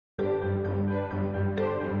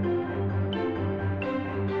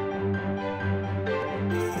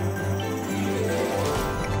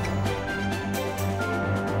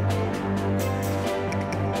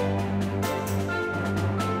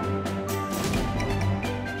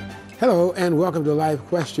Hello and welcome to Life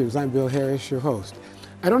Questions. I'm Bill Harris, your host.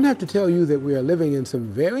 I don't have to tell you that we are living in some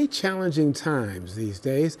very challenging times these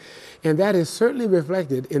days, and that is certainly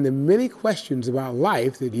reflected in the many questions about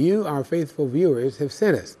life that you, our faithful viewers, have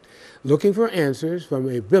sent us, looking for answers from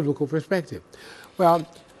a biblical perspective.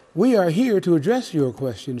 Well, we are here to address your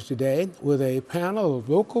questions today with a panel of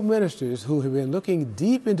local ministers who have been looking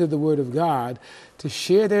deep into the Word of God to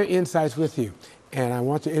share their insights with you, and I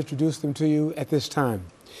want to introduce them to you at this time.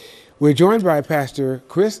 We're joined by Pastor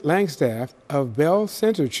Kris Langstaff of Belle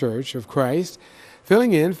Center Church of Christ,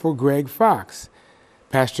 filling in for Greg Fox.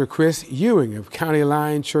 Pastor Kris Ewing of County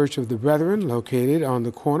Line Church of the Brethren, located on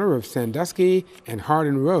the corner of Sandusky and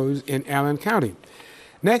Hardin Roads in Allen County.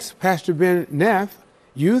 Next, Pastor Ben Neff,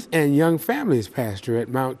 Youth and Young Families Pastor at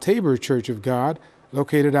Mount Tabor Church of God,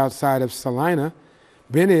 located outside of Salina.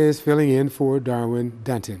 Ben is filling in for Darwin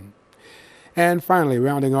Dunton. And finally,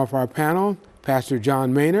 rounding off our panel, Pastor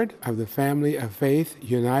John Maynard of the Family of Faith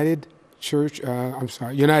United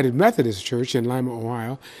Methodist Church in Lima,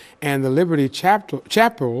 Ohio, and the Liberty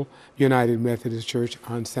Chapel United Methodist Church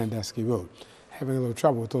on Sandusky Road. Having a little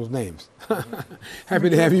trouble with those names.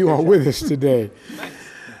 Happy to have you all with us today.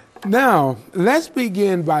 Now, let's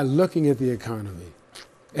begin by looking at the economy.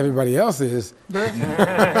 Everybody else is.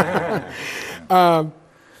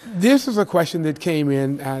 This is a question that came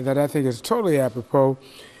in that I think is totally apropos.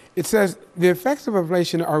 It says, the effects of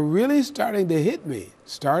inflation are really starting to hit me.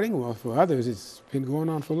 Starting? Well, for others, it's been going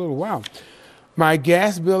on for a little while. My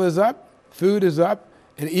gas bill is up, food is up,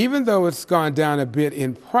 and even though it's gone down a bit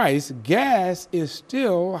in price, gas is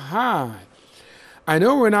still high. I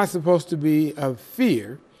know we're not supposed to be of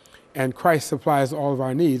fear, and Christ supplies all of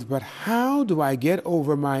our needs, but how do I get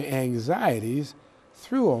over my anxieties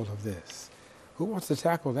through all of this? Who wants to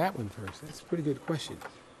tackle that one first? That's a pretty good question.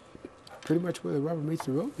 Pretty much where the rubber meets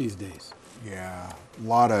the road these days. Yeah, a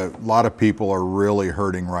lot of people are really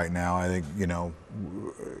hurting right now. I think,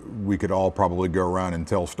 we could all probably go around and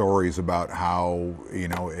tell stories about how,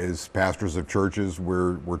 as pastors of churches,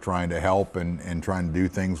 we're trying to help and trying to do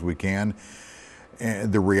things we can.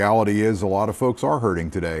 And the reality is a lot of folks are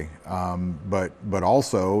hurting today. But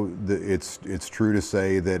also it's true to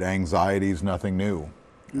say that anxiety is nothing new.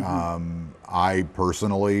 Mm-hmm. I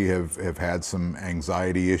personally have had some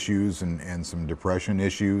anxiety issues and some depression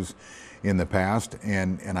issues in the past,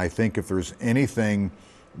 and I think if there's anything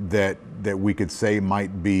that we could say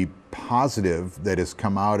might be positive that has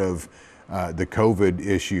come out of the COVID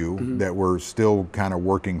issue mm-hmm. that we're still kind of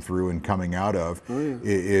working through and coming out of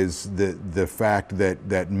is the fact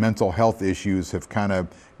that mental health issues have kind of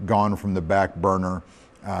gone from the back burner.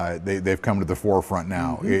 They've come to the forefront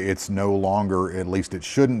now. Mm-hmm. It's no longer, at least it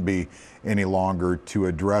shouldn't be any longer, to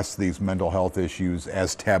address these mental health issues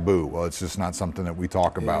as taboo. Well, it's just not something that we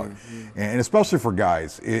talk about. Mm-hmm. And especially for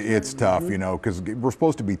guys, it's tough, because we're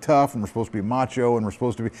supposed to be tough and we're supposed to be macho and we're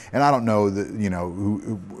supposed to be, and I don't know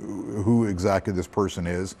who exactly this person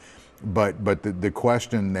is, but the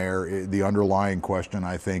question there, the underlying question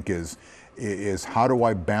I think is how do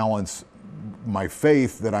I balance my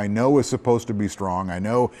faith that I know is supposed to be strong. I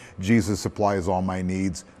know Jesus supplies all my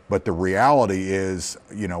needs, but the reality is,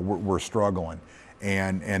 we're struggling.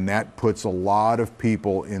 And that puts a lot of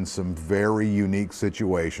people in some very unique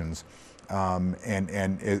situations.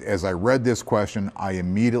 And as I read this question, I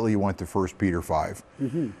immediately went to 1 Peter 5.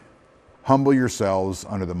 Mm-hmm. Humble yourselves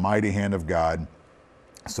under the mighty hand of God,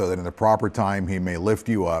 so that in the proper time he may lift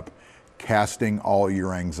you up, casting all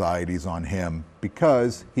your anxieties on him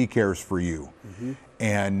because he cares for you. Mm-hmm.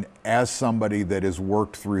 And as somebody that has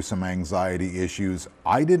worked through some anxiety issues,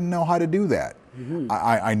 I didn't know how to do that. Mm-hmm.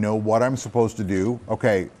 I know what I'm supposed to do.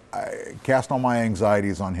 Okay, I cast all my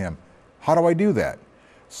anxieties on him. How do I do that?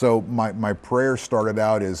 So my prayer started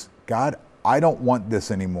out as, God, I don't want this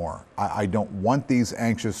anymore. I don't want these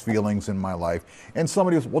anxious feelings in my life. And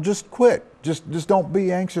somebody was, well, just quit. Just don't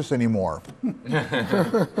be anxious anymore.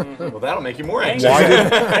 Well, that'll make you more anxious.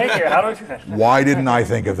 Thank you. How do you? Why didn't I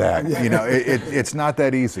think of that? It's not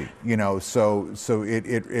that easy. So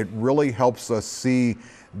it really helps us see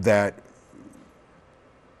that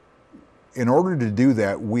in order to do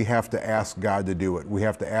that, we have to ask God to do it. We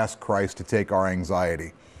have to ask Christ to take our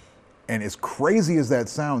anxiety. And as crazy as that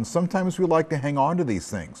sounds, sometimes we like to hang on to these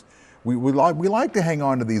things. We like to hang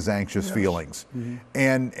on to these anxious feelings. Mm-hmm.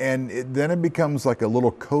 And then it becomes like a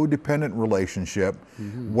little codependent relationship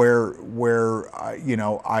mm-hmm. where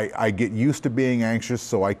I get used to being anxious,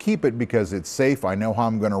 so I keep it because it's safe. I know how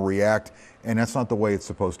I'm going to react, and that's not the way it's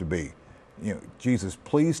supposed to be. Jesus,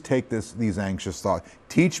 please take these anxious thoughts.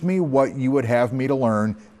 Teach me what you would have me to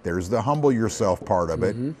learn. There's the humble yourself part of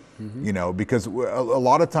it, you know, because a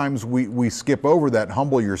lot of times we skip over that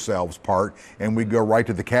humble yourselves part and we go right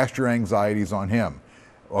to the cast your anxieties on him.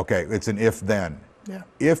 Okay, it's an if then. Yeah.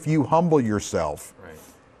 If you humble yourself,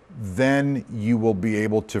 then you will be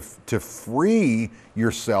able to free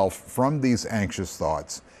yourself from these anxious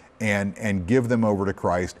thoughts and give them over to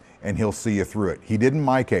Christ, and he'll see you through it. He did in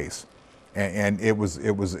my case. And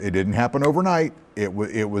it didn't happen overnight. It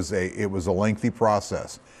was a lengthy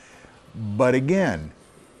process. But again,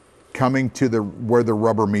 coming to where the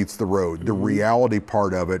rubber meets the road, the reality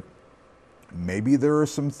part of it, maybe there are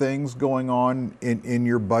some things going on in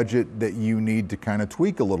your budget that you need to kind of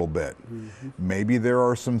tweak a little bit. Maybe there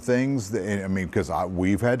are some things that, I mean, because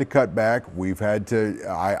we've had to cut back.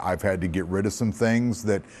 I've had to get rid of some things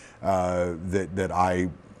that I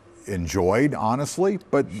enjoyed, honestly,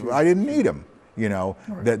 but I didn't need them. You know,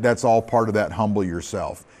 that's all part of that humble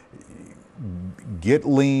yourself. Get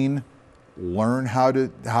lean, learn how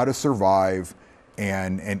to survive,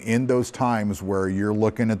 and in those times where you're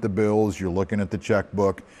looking at the bills, you're looking at the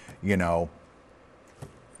checkbook, you know,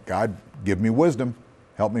 God, give me wisdom,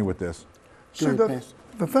 help me with this. See,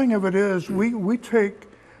 the thing of it is, we take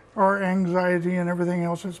our anxiety and everything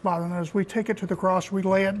else that's bothering us, we take it to the cross, we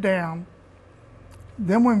lay it down.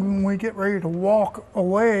 Then when we get ready to walk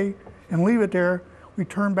away and leave it there, we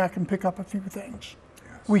turn back and pick up a few things.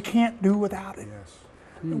 Yes. We can't do without it. Yes.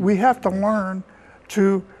 We have to learn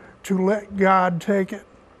to let God take it.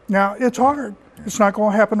 Now, it's hard. It's not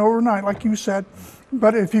going to happen overnight, like you said.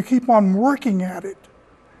 But if you keep on working at it,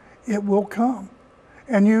 it will come.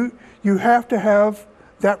 And you have to have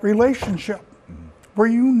that relationship where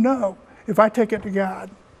you know, if I take it to God,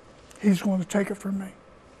 he's going to take it from me.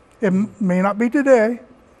 It may not be today,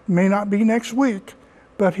 may not be next week,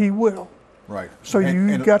 but he will. Right. So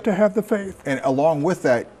you've got to have the faith. And along with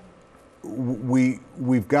that,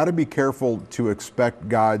 we've got to be careful to expect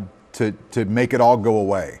God to make it all go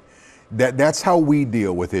away. That's how we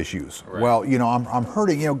deal with issues. Right. Well, you know, I'm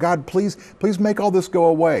hurting. You know, God, please make all this go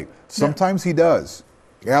away. Sometimes he does.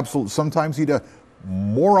 Absolutely. Sometimes he does.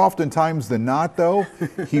 More oftentimes than not, though,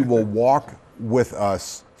 he will walk with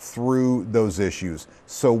us through those issues.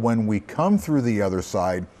 So when we come through the other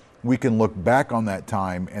side, we can look back on that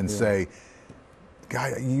time and say,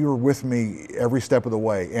 God, you were with me every step of the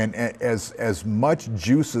way. And as much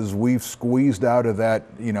juice as we've squeezed out of that,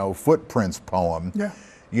 you know, Footprints poem,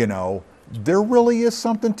 you know, there really is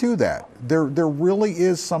something to that. There really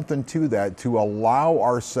is something to that, to allow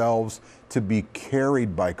ourselves to be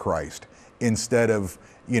carried by Christ instead of,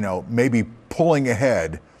 you know, maybe pulling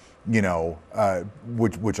ahead, you know,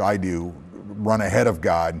 which I do, run ahead of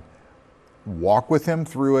God, walk with him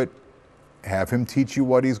through it, have him teach you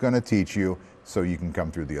what he's going to teach you so you can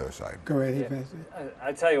come through the other side. Go right ahead, Pastor.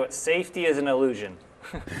 I tell you what, safety is an illusion.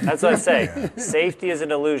 That's what I say. Safety is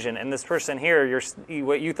an illusion, and this person here,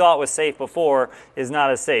 what you thought was safe before is not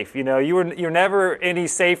as safe. You know, you're never any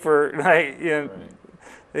safer. Like,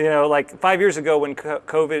 you know, like 5 years ago when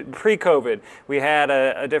pre-COVID, we had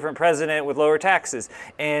a different president with lower taxes,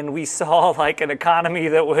 and we saw like an economy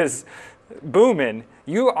that was booming.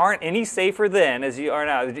 You aren't any safer then as you are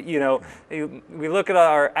now. You know, we look at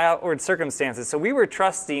our outward circumstances. So we were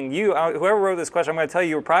trusting you. Whoever wrote this question, I'm going to tell you,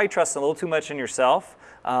 you were probably trusting a little too much in yourself.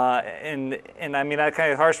 And I mean, that's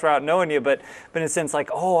kind of harsh without knowing you, but in a sense, like,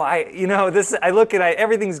 I look at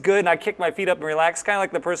everything's good, and I kick my feet up and relax, kind of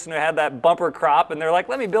like the person who had that bumper crop, and they're like,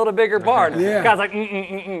 let me build a bigger barn. God's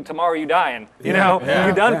like, tomorrow you dying,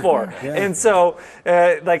 you're done for. And so,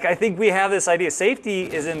 like, I think we have this idea, safety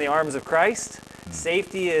is in the arms of Christ.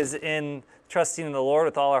 Safety is in trusting in the Lord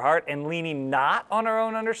with all our heart and leaning not on our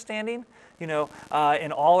own understanding. You know,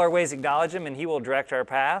 in all our ways acknowledge him, and he will direct our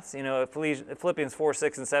paths. You know, Philippians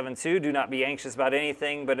 4:6-7 do not be anxious about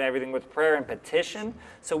anything, but everything with prayer and petition.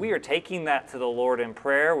 So we are taking that to the Lord in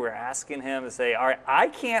prayer. We're asking him to say, all right, I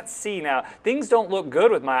can't see now. Things don't look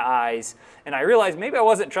good with my eyes, and I realize maybe I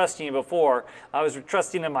wasn't trusting you before. I was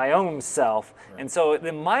trusting in my own self. Right. And so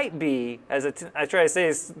it might be, I try to say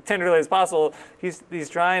as tenderly as possible, he's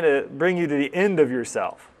trying to bring you to the end of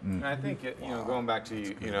yourself. And I think, going back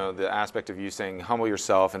to, the aspect of you saying humble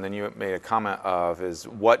yourself, and then you made a comment of is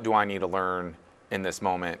what do I need to learn in this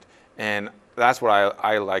moment? And that's what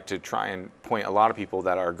I like to try and point a lot of people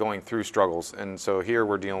that are going through struggles. And so here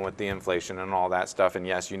we're dealing with the inflation and all that stuff. And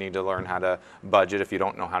yes, you need to learn how to budget if you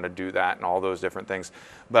don't know how to do that and all those different things.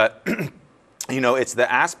 But, it's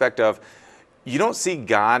the aspect of you don't see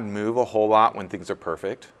God move a whole lot when things are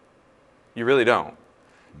perfect. You really don't.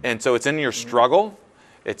 And so it's in your struggle.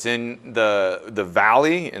 It's in the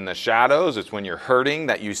valley, in the shadows. It's when you're hurting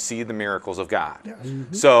that you see the miracles of God. Yes.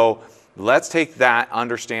 Mm-hmm. So let's take that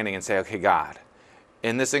understanding and say, okay, God,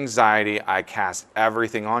 in this anxiety, I cast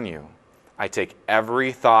everything on you. I take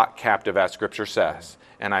every thought captive, as Scripture says,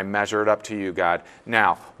 and I measure it up to you, God.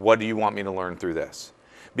 Now, what do you want me to learn through this?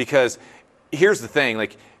 Because here's the thing,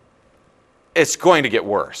 like, it's going to get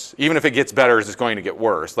worse. Even if it gets better, it's going to get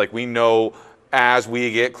worse. Like, we know as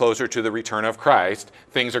we get closer to the return of Christ,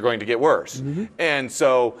 things are going to get worse. And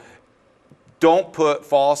so don't put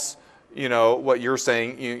false, what you're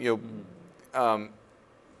saying,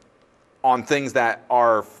 on things that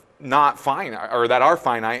are not finite, or that are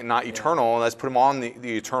finite and not eternal. Let's put them on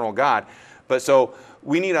the eternal God. But so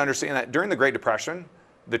we need to understand that during the Great Depression,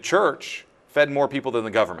 the church fed more people than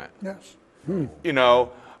the government. Yes.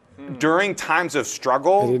 During times of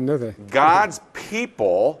struggle, I didn't know that. God's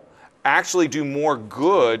people actually do more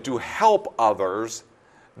good to help others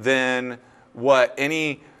than what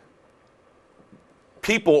any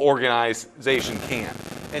people organization can.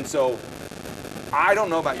 And so I don't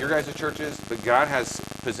know about your guys' churches, but God has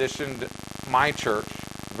positioned my church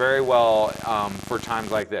very well for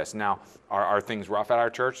times like this. Now, are things rough at our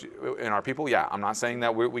church and our people? Yeah, I'm not saying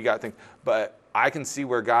that we got things, but I can see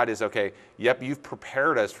where God is, okay, yep, you've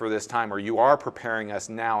prepared us for this time, or you are preparing us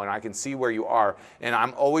now, and I can see where you are. And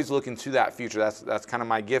I'm always looking to that future. That's kind of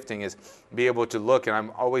my gifting, is be able to look, and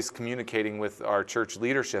I'm always communicating with our church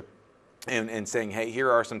leadership and saying, hey, here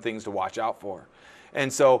are some things to watch out for.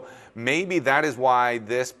 And so maybe that is why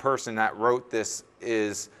this person that wrote this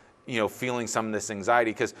is, feeling some of this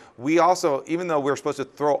anxiety, because we also, even though we're supposed to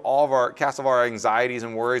cast all of our anxieties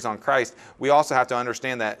and worries on Christ, we also have to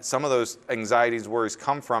understand that some of those anxieties, worries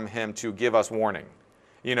come from Him to give us warning,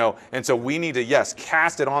 and so we need to, yes,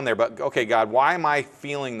 cast it on there, but okay, God, why am I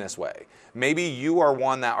feeling this way? Maybe you are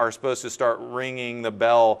one that are supposed to start ringing the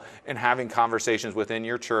bell and having conversations within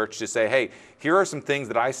your church to say, hey, here are some things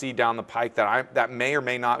that I see down the pike that may or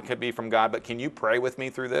may not could be from God, but can you pray with me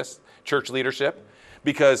through this, church leadership?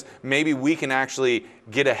 Because maybe we can actually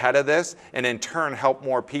get ahead of this and in turn help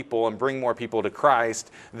more people and bring more people to Christ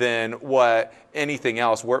than what anything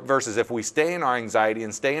else. Versus if we stay in our anxiety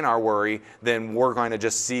and stay in our worry, then we're going to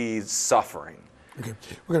just see suffering. Okay,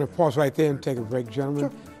 we're going to pause right there and take a break, gentlemen.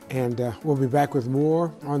 Sure. And we'll be back with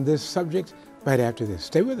more on this subject right after this.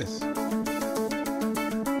 Stay with us.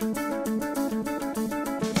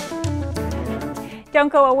 Don't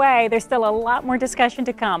go away. There's still a lot more discussion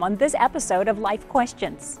to come on this episode of Life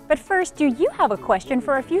Questions. But first, do you have a question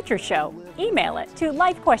for a future show? Email it to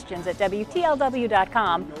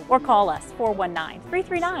lifequestions@WTLW.com or call us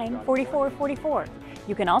 419-339-4444.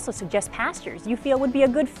 You can also suggest pastors you feel would be a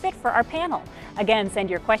good fit for our panel. Again, send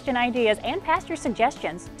your question ideas and pastor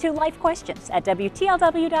suggestions to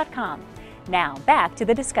lifequestions@WTLW.com. Now, back to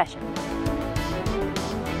the discussion.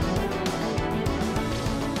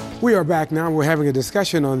 We are back now. We're having a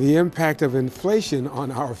discussion on the impact of inflation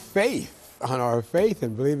on our faith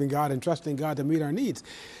and believing God and trusting God to meet our needs.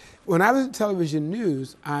 When I was in television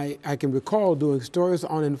news, I can recall doing stories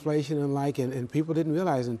on inflation and people didn't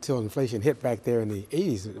realize until inflation hit back there in the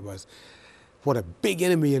 80s, it was what a big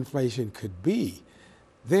enemy inflation could be.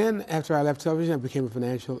 Then after I left television, I became a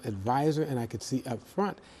financial advisor, and I could see up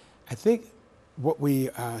front. I think what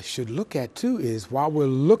we should look at too is, while we're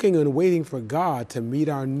looking and waiting for God to meet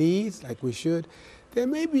our needs like we should, there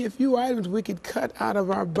may be a few items we could cut out of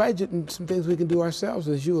our budget and some things we can do ourselves,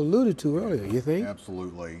 as you alluded to earlier, you think?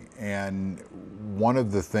 Absolutely. And one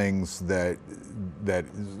of the things that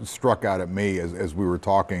struck out at me as we were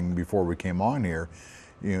talking before we came on here,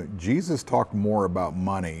 Jesus talked more about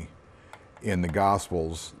money in the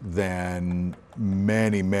Gospels than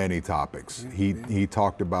many, many topics. He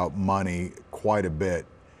talked about money quite a bit.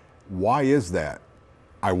 Why is that,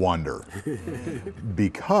 I wonder?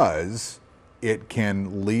 Because it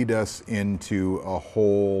can lead us into a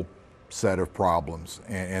whole set of problems,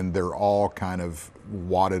 and they're all kind of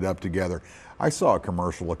wadded up together. I saw a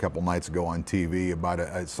commercial a couple nights ago on TV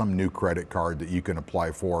about some new credit card that you can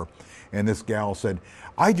apply for, and this gal said,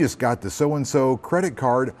 I just got the so-and-so credit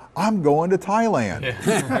card, I'm going to Thailand.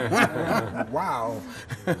 Wow.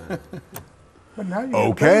 But now you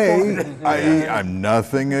Okay, I'm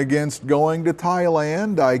nothing against going to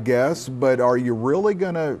Thailand, I guess, but are you really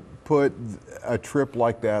going to put a trip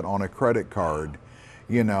like that on a credit card?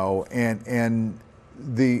 And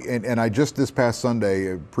I just this past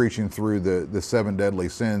Sunday preaching through the 7 deadly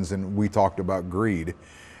sins, and we talked about greed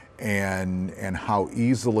and how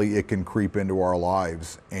easily it can creep into our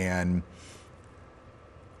lives. And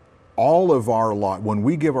all of our life, when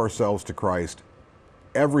we give ourselves to Christ,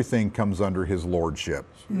 everything comes under His lordship.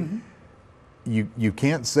 Mm-hmm. You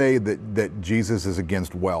can't say that Jesus is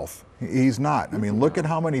against wealth. He's not. I mean, look at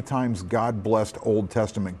how many times God blessed Old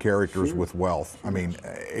Testament characters with wealth. I mean,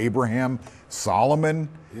 Abraham, Solomon.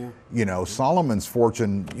 You know, Solomon's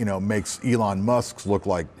fortune, you know, makes Elon Musk's look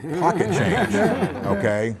like pocket change.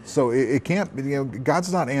 Okay, so it can't. You know,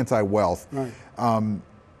 God's not anti-wealth. Right.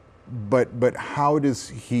 But how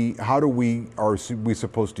do we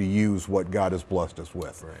supposed to use what God has blessed us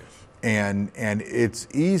with? Right. And it's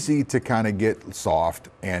easy to kind of get soft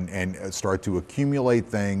and start to accumulate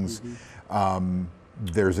things.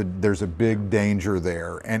 There's a big danger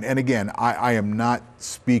there. And again, I am not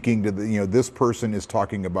speaking to this person is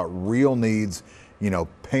talking about real needs,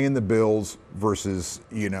 paying the bills versus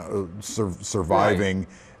surviving.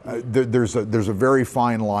 Right. There's a very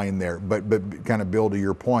fine line there. But kind of, Bill, to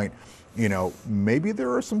your point, maybe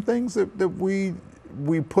there are some things that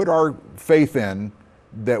we put our faith in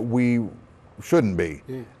that we shouldn't be,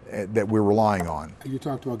 that we're relying on. You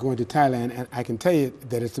talked about going to Thailand, and I can tell you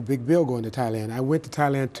that it's a big bill going to Thailand. I went to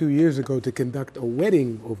Thailand 2 years ago to conduct a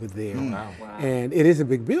wedding over there, and it is a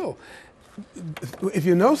big bill. If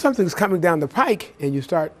you know something's coming down the pike and you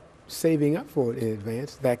start saving up for it in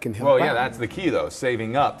advance, that can help. Well, yeah, that's the key though,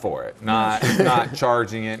 saving up for it, not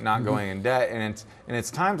charging it, not going in debt. And it's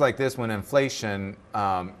times like this when inflation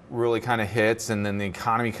really kind of hits, and then the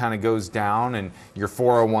economy kind of goes down, and your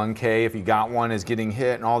 401k, if you got one, is getting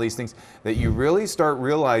hit, and all these things, that you really start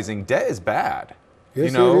realizing debt is bad.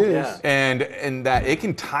 Yes, it is. Yeah. And that it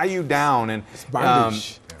can tie you down. And it's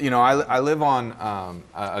bondage. I live on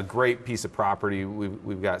a great piece of property.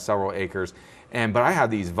 We've got several acres. But I have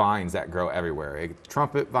these vines that grow everywhere.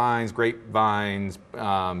 Trumpet vines, grapevines,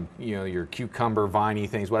 your cucumber viney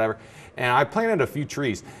things, whatever. And I planted a few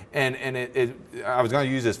trees. And I was going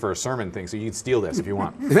to use this for a sermon thing, so you can steal this if you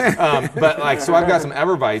want. So I've got some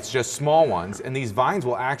evervites, just small ones, and these vines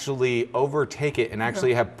will actually overtake it and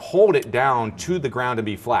actually have pulled it down to the ground to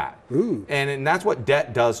be flat. Ooh. And that's what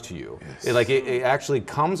debt does to you. Yes. It actually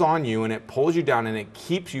comes on you and it pulls you down, and it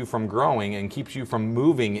keeps you from growing and keeps you from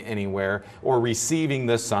moving anywhere or receiving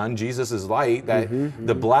the sun, Jesus' light, that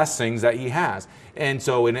the blessings that he has. And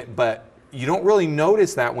so but you don't really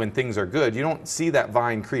notice that when things are good. You don't see that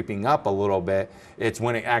vine creeping up a little bit. It's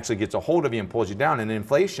when it actually gets a hold of you and pulls you down. And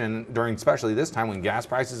inflation, during especially this time when gas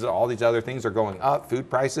prices, all these other things are going up, food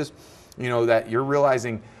prices, that you're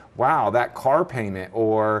realizing, wow, that car payment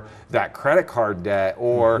or that credit card debt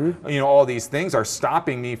or all these things are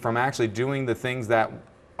stopping me from actually doing the things that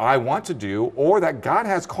I want to do or that God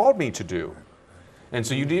has called me to do. And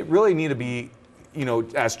so you really need to be,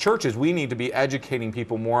 as churches, we need to be educating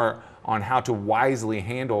people more on how to wisely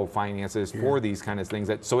handle finances for these kind of things,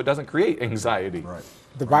 so it doesn't create anxiety. Right.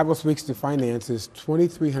 The Bible speaks to finances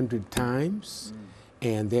 2,300 times,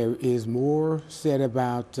 and there is more said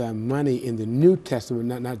about money in the New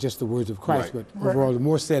Testament, not just the words of Christ, but overall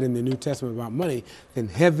more said in the New Testament about money than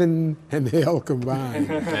heaven and hell combined,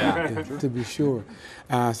 to be sure.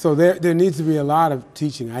 So there needs to be a lot of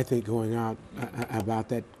teaching, I think, going out about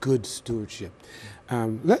that good stewardship.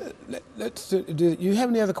 Do you have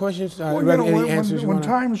any other questions? Any answers? When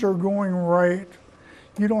times are going right,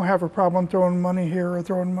 you don't have a problem throwing money here or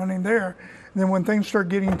throwing money there. And then when things start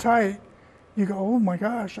getting tight, you go, oh my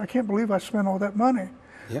gosh, I can't believe I spent all that money.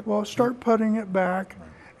 Yep. Well, start putting it back.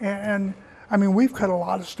 And I mean, we've cut a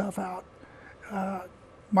lot of stuff out.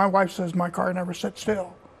 My wife says my car never sits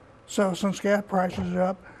still. So since gas prices are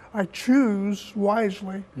up, I choose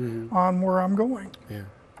wisely on where I'm going.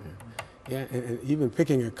 Yeah, and even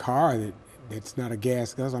picking a car that's not a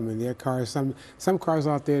gas guzzler. I mean, there are cars, some cars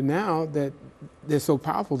out there now that they're so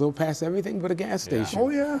powerful they'll pass everything but a gas station. Oh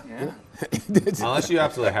yeah. Unless you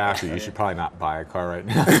absolutely have to, you should probably not buy a car right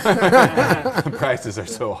now. Prices are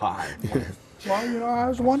so high. Well, I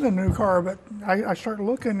was wanting a new car, but I started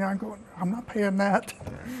looking and I'm going, I'm not paying that.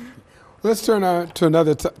 Let's turn to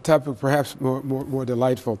another topic, perhaps more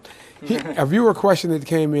delightful. A viewer question that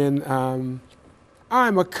came in.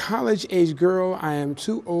 I'm a college-age girl. I am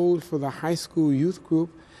too old for the high school youth group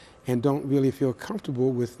and don't really feel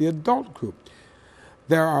comfortable with the adult group.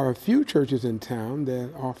 There are a few churches in town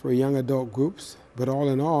that offer young adult groups, but all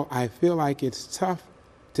in all, I feel like it's tough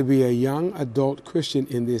to be a young adult Christian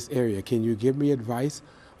in this area. Can you give me advice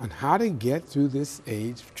on how to get through this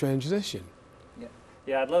age transition?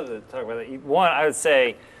 Yeah, I'd love to talk about that. One, I would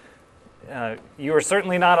say you are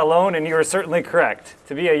certainly not alone, and you are certainly correct.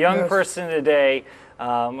 To be a young person today, when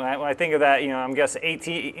I think of that, I'm guessing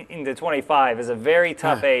 18 to 25 is a very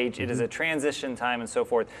tough age. It is a transition time and so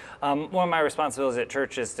forth. One of my responsibilities at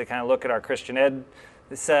church is to kind of look at our Christian ed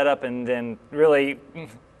setup and then really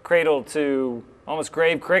cradle to almost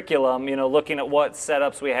grave curriculum, looking at what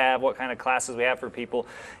setups we have, what kind of classes we have for people.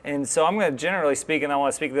 And so I'm going to generally speak, and I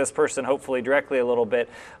want to speak to this person hopefully directly a little bit,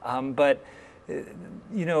 but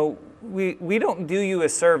we don't do you a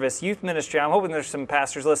service. Youth ministry, I'm hoping there's some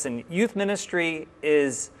pastors listen. Youth ministry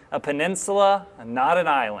is a peninsula, not an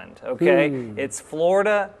island, okay? It's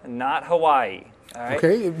Florida, not Hawaii. All right?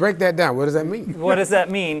 Okay, break that down. What does that mean? What does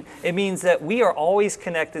that mean? It means that we are always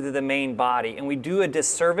connected to the main body, and we do a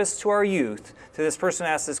disservice to our youth, to this person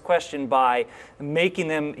who asked this question, by making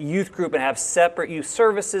them youth group and have separate youth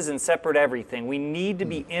services and separate everything. We need to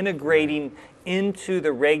be integrating into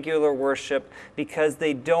the regular worship because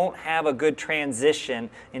they don't have a good transition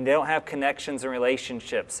and they don't have connections and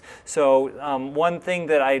relationships. So one thing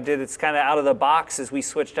that I did, it's kind of out of the box, is we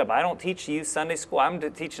switched up. I don't teach youth Sunday school. I'm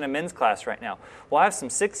teaching a men's class right now. Well, I have some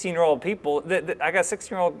 16-year-old people. I got a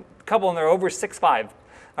 16-year-old couple and they're over 6'5".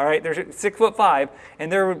 All right, they're 6'5", and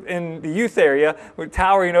they're in the youth area. We're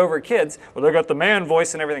towering over kids. Well, they got the man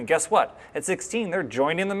voice and everything. Guess what? At 16, they're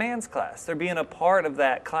joining the man's class. They're being a part of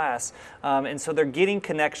that class, and so they're getting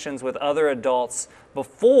connections with other adults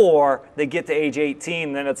before they get to age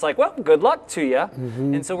 18. Then it's like, well, good luck to you.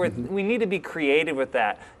 And so we need to be creative with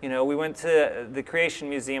that. We went to the Creation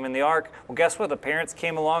Museum in the Ark. Well, guess what? The parents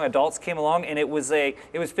came along, adults came along, and it was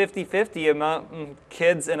 50-50 among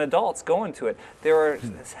kids and adults going to it. There are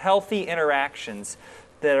healthy interactions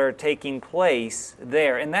that are taking place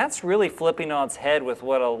there. And that's really flipping on its head with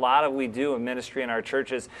what a lot of we do in ministry in our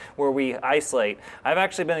churches, where we isolate. I've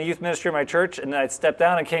actually been a youth minister in my church, and I stepped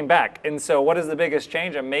down and came back. And so what is the biggest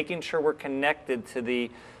change? I'm making sure we're connected to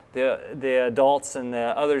the adults and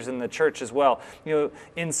the others in the church as well.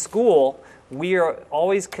 In school, we are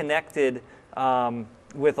always connected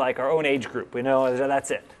with like our own age group.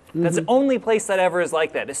 That's it. That's the only place that ever is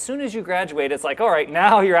like that. As soon as you graduate, it's like, all right,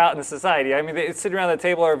 now you're out in the society. I mean, they sit around the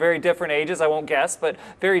table are very different ages, I won't guess, but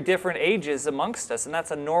very different ages amongst us, and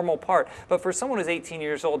that's a normal part. But for someone who's 18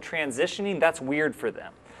 years old transitioning, that's weird for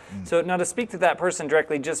them. So now to speak to that person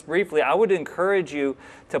directly, just briefly, I would encourage you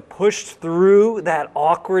to push through that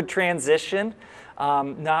awkward transition,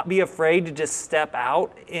 not be afraid to just step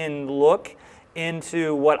out and look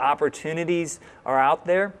into what opportunities are out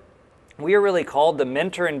there. We are really called to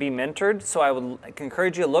mentor and be mentored, so I would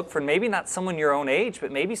encourage you to look for maybe not someone your own age,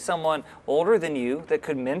 but maybe someone older than you that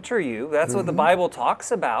could mentor you. That's what the Bible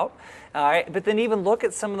talks about. All right, but then even look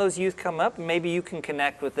at some of those youth come up, and maybe you can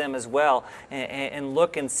connect with them as well and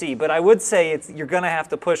look and see. But I would say you're going to have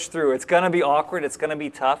to push through. It's going to be awkward. It's going to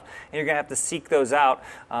be tough, and you're going to have to seek those out.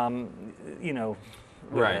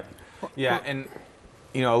 Right. Yeah, and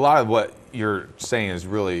a lot of what you're saying is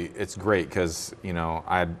really, it's great because,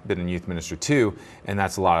 I've been in youth ministry too, and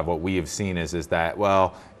that's a lot of what we have seen is that,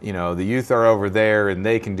 well, the youth are over there and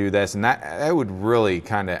they can do this, and that would really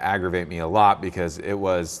kind of aggravate me a lot because it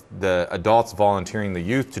was the adults volunteering the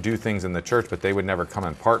youth to do things in the church, but they would never come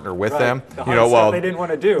and partner with them. The hard stuff they didn't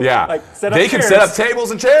want to do. Yeah, like they can set up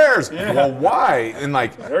tables and chairs. Yeah. Well, why? And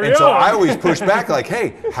so I always push back like,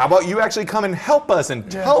 hey, how about you actually come and help us and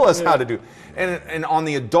tell us how to do. And on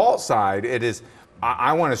the adult side, it is,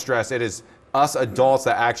 I want to stress, it is us adults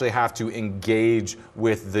that actually have to engage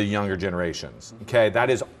with the younger generations. Okay, that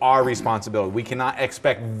is our responsibility. We cannot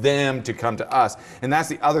expect them to come to us. And that's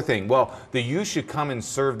the other thing. Well, the youth should come and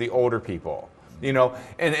serve the older people.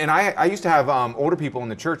 And I used to have older people in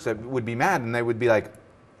the church that would be mad, and they would be like,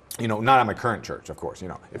 not at my current church, of course,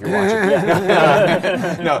 if you're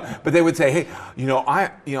watching. No, but they would say, hey,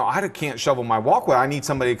 I can't shovel my walkway. I need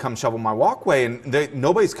somebody to come shovel my walkway. And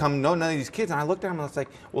nobody's come, none of these kids. And I looked at them and I was like,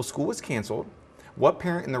 well, school is canceled. What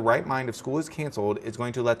parent in the right mind, if school is canceled, is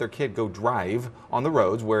going to let their kid go drive on the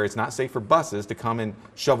roads where it's not safe for buses to come and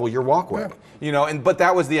shovel your walkway? But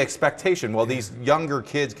that was the expectation. Well, these younger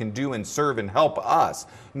kids can do and serve and help us.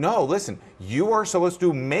 No, listen, you are supposed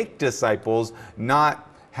to make disciples, not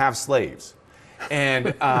have slaves.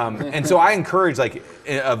 And so I encourage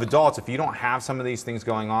of adults, if you don't have some of these things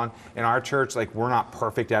going on in our church, we're not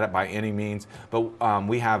perfect at it by any means, but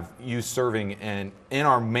we have youth serving and in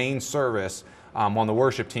our main service on the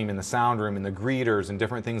worship team, in the sound room, in the greeters and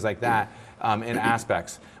different things like that in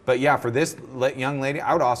aspects. But yeah, for this young lady,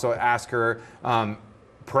 I would also ask her,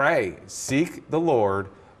 pray, seek the Lord.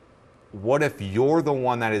 What if you're the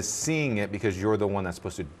one that is seeing it because you're the one that's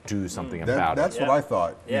supposed to do something about it? That's what I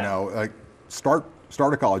thought.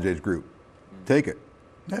 Start a college age group. Take it.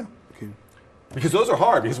 Yeah. Because those are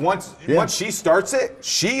hard. Because once she starts it,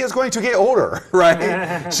 she is going to get older,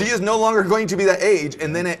 right? She is no longer going to be that age,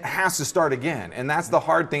 and then it has to start again. And that's the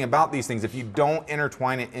hard thing about these things. If you don't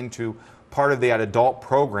intertwine it into part of that adult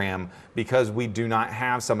program because we do not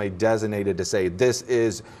have somebody designated to say, this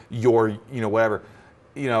is your, whatever,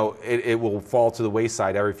 it will fall to the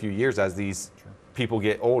wayside every few years as these people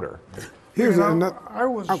get older. Here's another.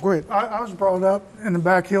 Go ahead. I was brought up in the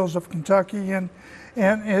back hills of Kentucky, and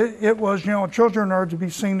it was, children are to be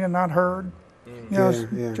seen and not heard.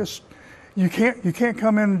 Just you can't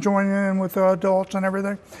come in and join in with the adults and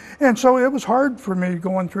everything. And so it was hard for me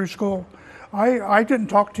going through school. I didn't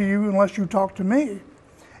talk to you unless you talked to me.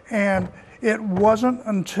 And it wasn't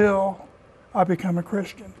until I became a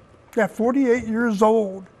Christian, at 48 years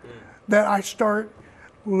old, that I start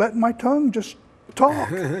letting my tongue just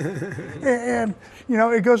talk. And,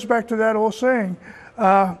 it goes back to that old saying,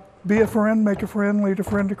 be a friend, make a friend, lead a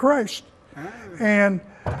friend to Christ. And,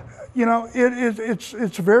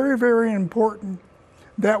 it's very, very important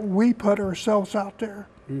that we put ourselves out there.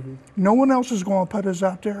 No one else is going to put us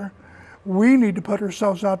out there. We need to put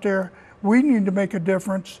ourselves out there. We need to make a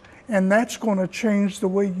difference, and that's going to change the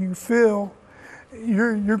way you feel.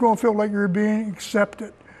 You're going to feel like you're being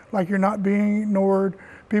accepted, like you're not being ignored.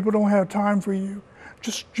 People don't have time for you.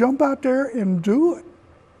 Just jump out there and do it.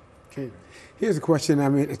 Okay. Here's a question. I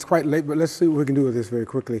mean, it's quite late, but let's see what we can do with this very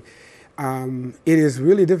quickly. It is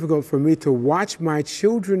really difficult for me to watch my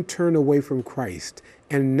children turn away from Christ.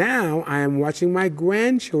 And now I am watching my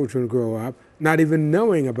grandchildren grow up, not even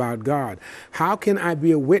knowing about God. How can I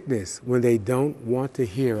be a witness when they don't want to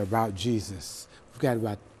hear about Jesus? We've got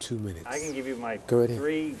about 2 minutes. I can give you my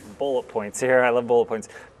 3 bullet points here. I love bullet points.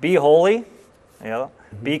 Be holy,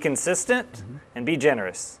 be consistent, and be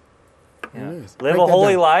generous. Live a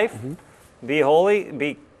holy life, be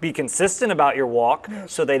holy, be consistent about your walk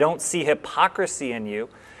so they don't see hypocrisy in you,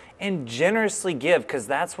 and generously give, because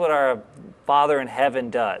that's what our Father in heaven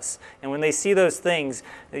does. And when they see those things,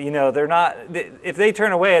 they're not, if they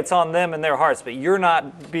turn away, it's on them and their hearts, but you're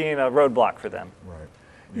not being a roadblock for them. Right.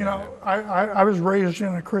 I was raised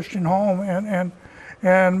in a Christian home,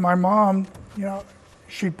 and my mom,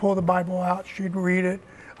 she'd pull the Bible out, she'd read it,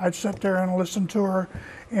 I'd sit there and listen to her,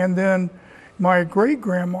 and then my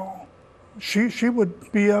great-grandma, she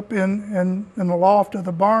would be up in the loft of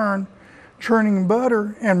the barn churning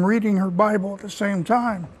butter and reading her Bible at the same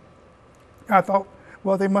time. I thought,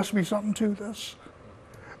 well, there must be something to this.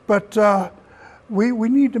 But we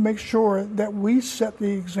need to make sure that we set the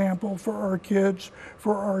example for our kids,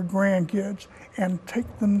 for our grandkids, and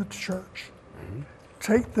take them to church.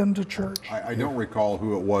 Take them to church. I don't recall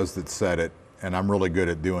who it was that said it, and I'm really good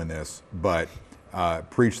at doing this, but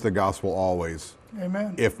preach the gospel always.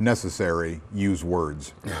 Amen. If necessary, use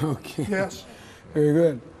words. Okay. Yes. Very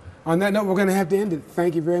good. On that note, we're going to have to end it.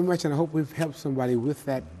 Thank you very much, and I hope we've helped somebody with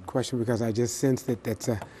that question, because I just sense that that's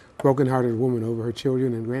a broken-hearted woman over her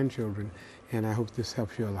children and grandchildren, and I hope this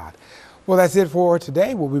helps you a lot. Well, that's it for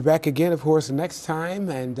today. We'll be back again, of course, next time,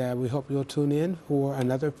 and we hope you'll tune in for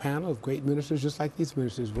another panel of great ministers, just like these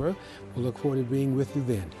ministers were. We'll look forward to being with you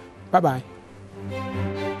then. Bye-bye.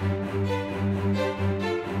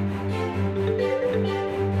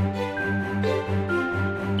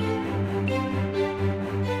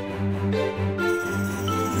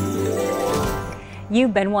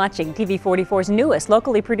 You've been watching TV44's newest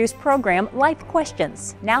locally produced program, Life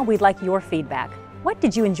Questions. Now we'd like your feedback. What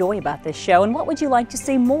did you enjoy about this show, and what would you like to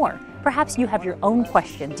see more? Perhaps you have your own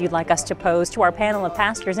questions you'd like us to pose to our panel of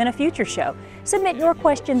pastors in a future show. Submit your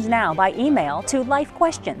questions now by email to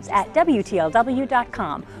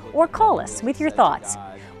lifequestions@WTLW.com or call us with your thoughts.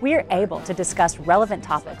 We're able to discuss relevant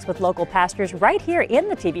topics with local pastors right here in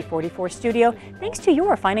the TV44 studio thanks to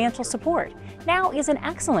your financial support. Now is an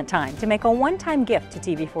excellent time to make a one-time gift to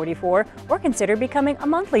TV44 or consider becoming a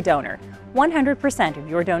monthly donor. 100% of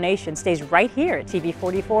your donation stays right here at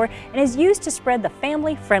TV44 and is used to spread the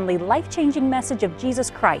family-friendly, life-changing message of Jesus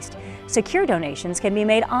Christ. Secure donations can be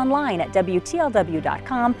made online at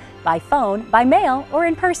WTLW.com, by phone, by mail, or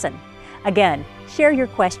in person. Again, share your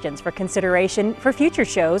questions for consideration for future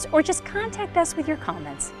shows, or just contact us with your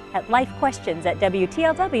comments at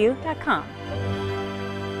lifequestions@WTLW.com.